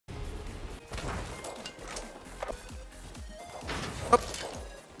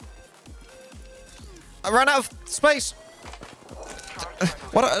I ran out of space.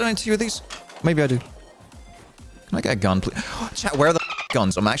 What? I don't need two of these. Maybe I do. Can I get a gun, please? Chat, where are the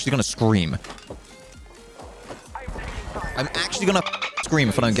guns? I'm actually gonna scream. I'm actually gonna scream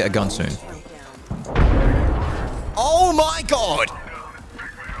if I don't get a gun soon. Oh my god!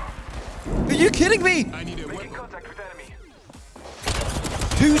 Are you kidding me?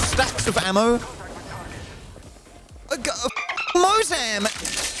 2 stacks of ammo? A Mozam!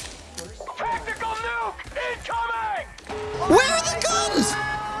 Tactical nuke incoming! Where are the guns?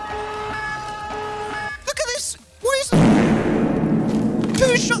 Look at this! What is...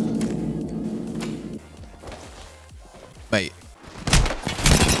 2 shot... Mate.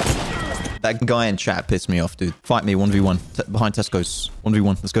 That guy in chat pissed me off, dude. Fight me, 1v1. Behind Tesco's.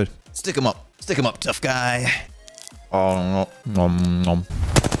 1v1, let's go. Stick him up. Stick him up, tough guy. Oh, nom.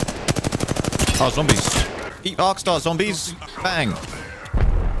 Oh, zombies. Eat Arkstar, zombies. Bang.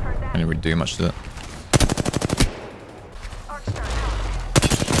 I didn't really do much to it.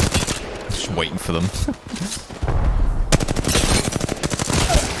 Just waiting for them.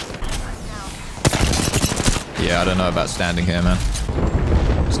 Yeah, I don't know about standing here, man.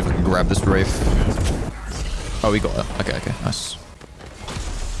 See if I can grab this Wraith. Oh, we got it. Okay, nice.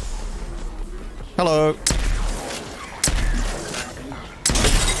 Hello.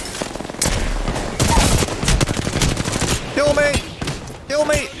 Kill me! Kill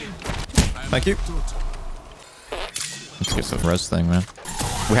me! Thank you. Let's get some res thing, man.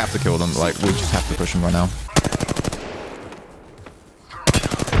 We have to kill them. Like, we just have to push them right now.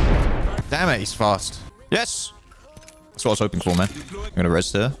 Damn it, he's fast. Yes! That's what I was hoping for, man. I'm gonna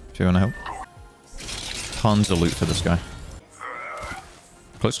res there, if you wanna help. Tons of loot for this guy.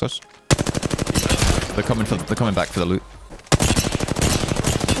 Close. They're coming back for the loot.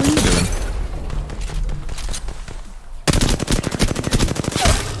 What are you doing?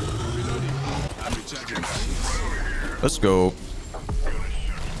 Let's go.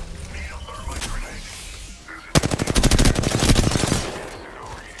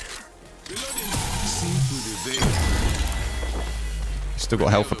 Still got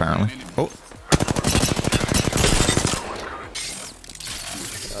health apparently.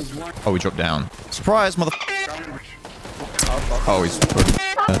 Oh, we dropped down. Surprise, mother. Oh, he's already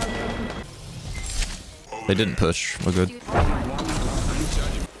dead. They didn't push. We're good.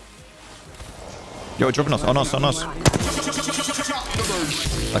 Yo, dropping us. On us.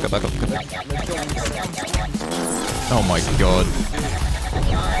 Back up. Oh my god.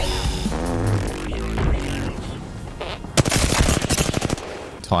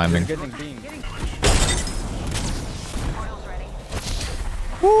 Timing.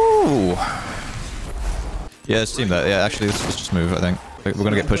 Woo! Yeah, it seemed that. Yeah, actually, let's just move, I think. We're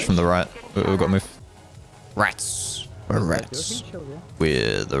gonna get pushed from the right. We've got to move. Rats. We're rats.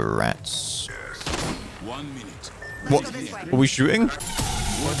 We're the rats. 1 minute. What? Are we shooting?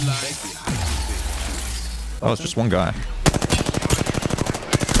 Oh, it's just one guy.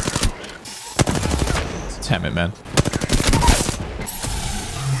 Damn it, man.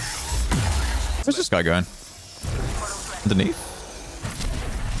 Where's this guy going? Underneath?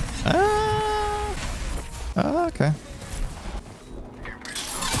 Okay.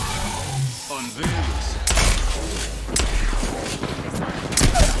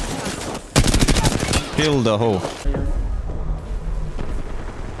 Kill the hole.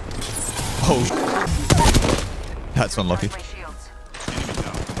 Oh, that's unlucky.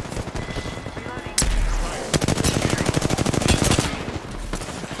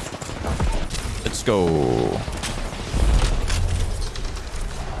 Let's go.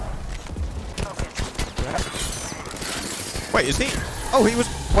 Wait, is he? Oh, he was.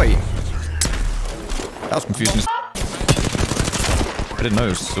 Wait. That was confusing. I didn't know he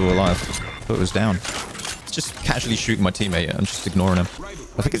was still alive. I thought it was down. It's just casually shooting my teammate and just ignoring him.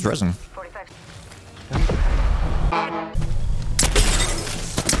 I think it's resin.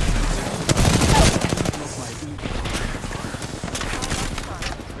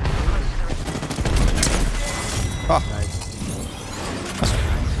 Oh.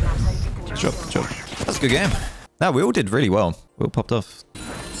 Job. That's a good game. No, we all did really well. We all popped off.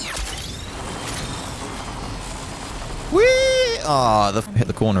 Whee! Ah, hit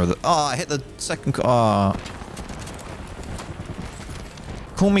the corner of the... Ah, I hit the second... Ah.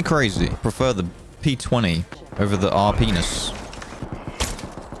 Call me crazy. Prefer the P20 over the R penis.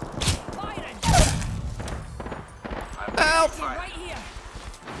 Help!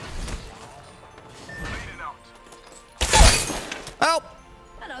 Help!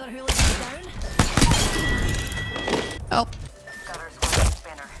 Help!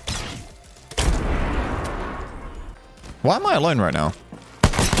 Why am I alone right now?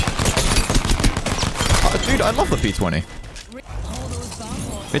 Dude, I love the P20.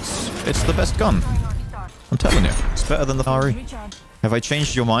 It's the best gun. I'm telling you. It's better than the RE. Have I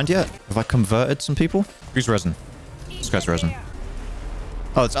changed your mind yet? Have I converted some people? Who's resin? This guy's resin.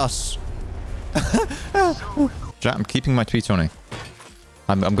 Oh, it's us. Jack, I'm keeping my P20.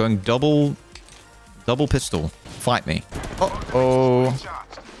 I'm going double pistol. Fight me. Uh-oh.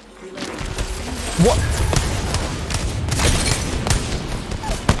 What?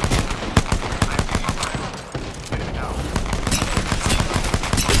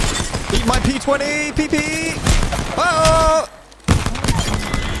 Eat my P20! PP! Oh!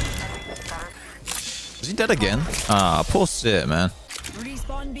 Is he dead again? Ah, poor Sir, man.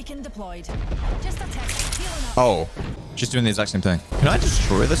 Respawn beacon deployed. Oh, she's doing the exact same thing. Can I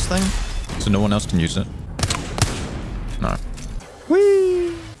destroy this thing so no one else can use it? No.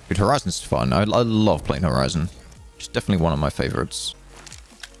 Whee! Dude, Horizon's fun. I love playing Horizon. It's definitely one of my favorites.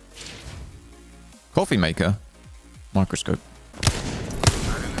 Coffee maker. Microscope.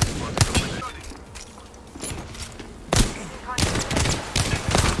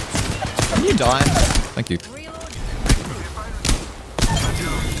 Can you die? Thank you.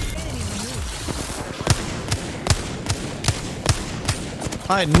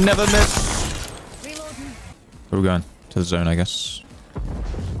 I never miss. Where are we going? To the zone, I guess.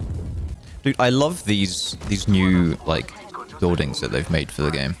 Dude, I love these new, like, buildings that they've made for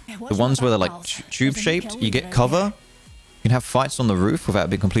the game. The ones where they're, like, tube-shaped. You get cover. You can have fights on the roof without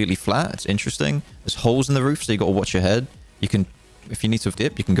being completely flat. It's interesting. There's holes in the roof, so you got to watch your head. You can, if you need to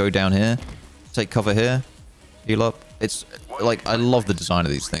dip, you can go down here. Take cover here. Heal up. It's, like, I love the design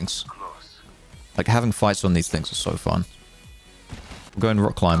of these things. Like, having fights on these things is so fun. I'm going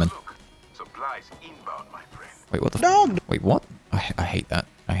rock climbing. Wait, what the f? Wait, what? I hate that.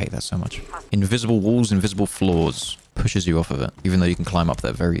 I hate that so much. Invisible walls, invisible floors. Pushes you off of it, even though you can climb up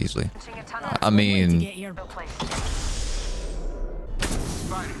there very easily. I mean...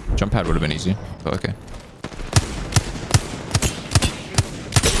 Jump pad would have been easy, but okay.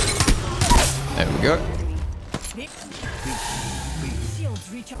 There we go.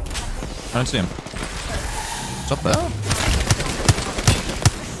 I don't see him. It's up there.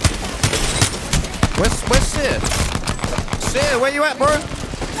 Where's Sear? Sear, where you at, bro?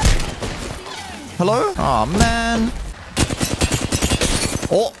 Hello? Oh man.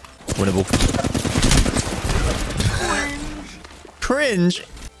 Oh, winnable. Cringe.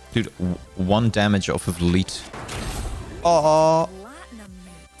 Dude, 1 damage off of Leet. Oh.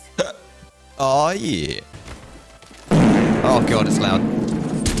 Oh yeah. Oh god, it's loud.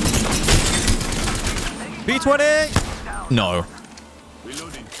 B20. No.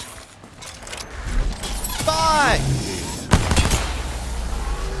 Bye!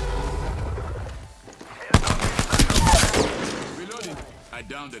 Reloading. I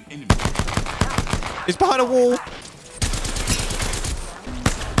downed an enemy. He's behind a wall.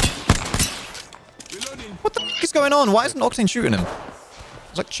 Reloading. What the f is going on? Why isn't Octane shooting him? I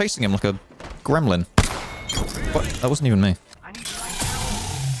was like chasing him like a gremlin. What? That wasn't even me.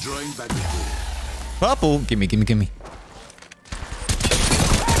 Drawing back the door. Purple! Gimme, gimme, gimme.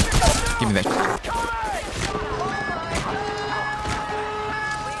 Gimme that.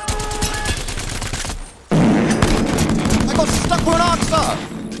 I got stuck with an arc star!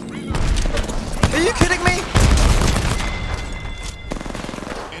 Are you kidding me?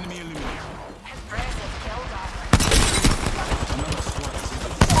 Enemy eliminated.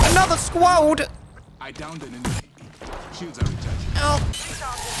 Another squad! I downed an enemy. Shields are recharging. Help!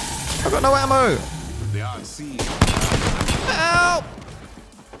 I've got no ammo! They are unseen. Help!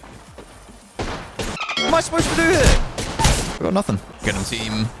 What am I supposed to do here? I got nothing. Get him,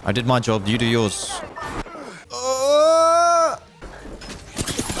 team. I did my job. You do yours.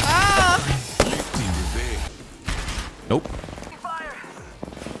 Nope.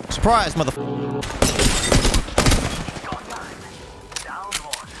 Surprise, motherfucker.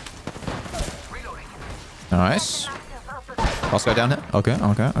 Nice. Last guy down here. Okay,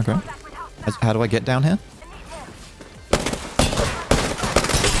 okay, okay. How do I get down here?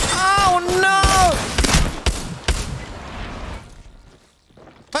 Oh no!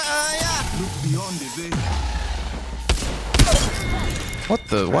 Look beyond the veil. What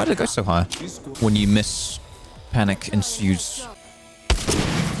the? Why did it go so high? When you miss, panic ensues.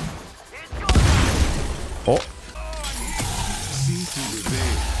 Oh. See through the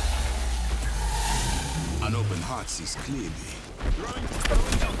veil. An open heart sees clearly.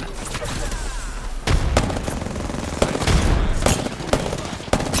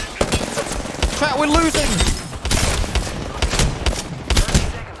 Chat, we're losing!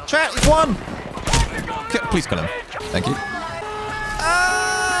 Chat, he's won! Please kill him. Thank you.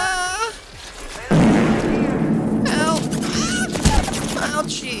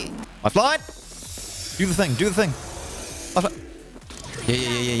 Lifeline! Do the thing. Do the thing. Lifeline.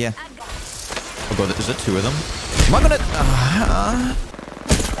 Yeah. Oh god, is there two of them? Am I gonna...